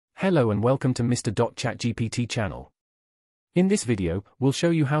Hello and welcome to Mr.ChatGPT channel. In this video, we'll show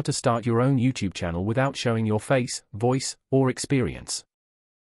you how to start your own YouTube channel without showing your face, voice, or experience.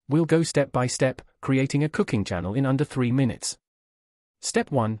 We'll go step by step, creating a cooking channel in under 3 minutes. Step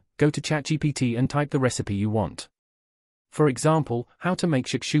 1, go to ChatGPT and type the recipe you want. For example, how to make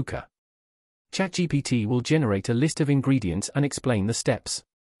shakshuka. ChatGPT will generate a list of ingredients and explain the steps.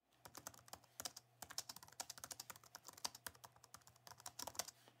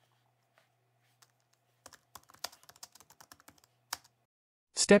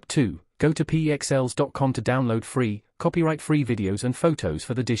 Step 2, go to pexels.com to download free, copyright-free videos and photos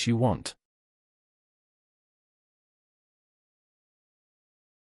for the dish you want.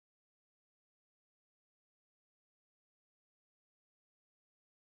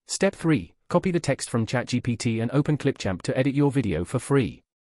 Step 3, copy the text from ChatGPT and open Clipchamp to edit your video for free.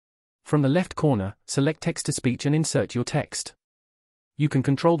 From the left corner, select text-to-speech and insert your text. You can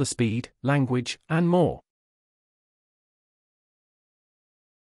control the speed, language, and more.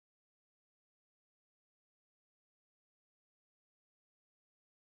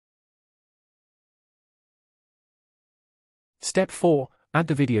 Step 4, add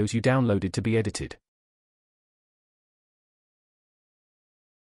the videos you downloaded to be edited.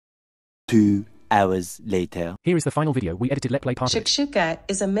 2 hours later. Here is the final video we edited. Let's play part of it. Shakshuka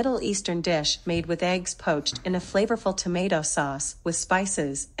is a Middle Eastern dish made with eggs poached in a flavorful tomato sauce with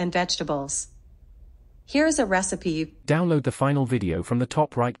spices and vegetables. Here is a recipe. Download the final video from the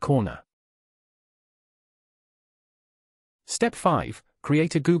top right corner. Step 5,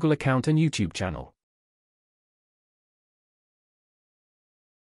 create a Google account and YouTube channel.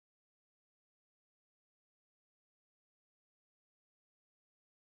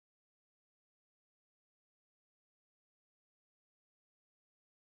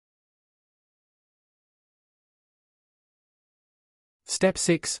 Step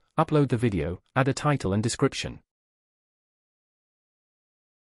 6, upload the video, add a title and description.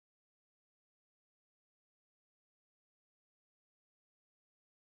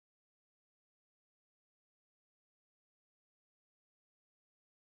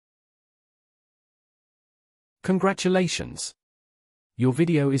 Congratulations! Your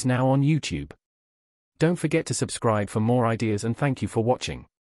video is now on YouTube. Don't forget to subscribe for more ideas and thank you for watching.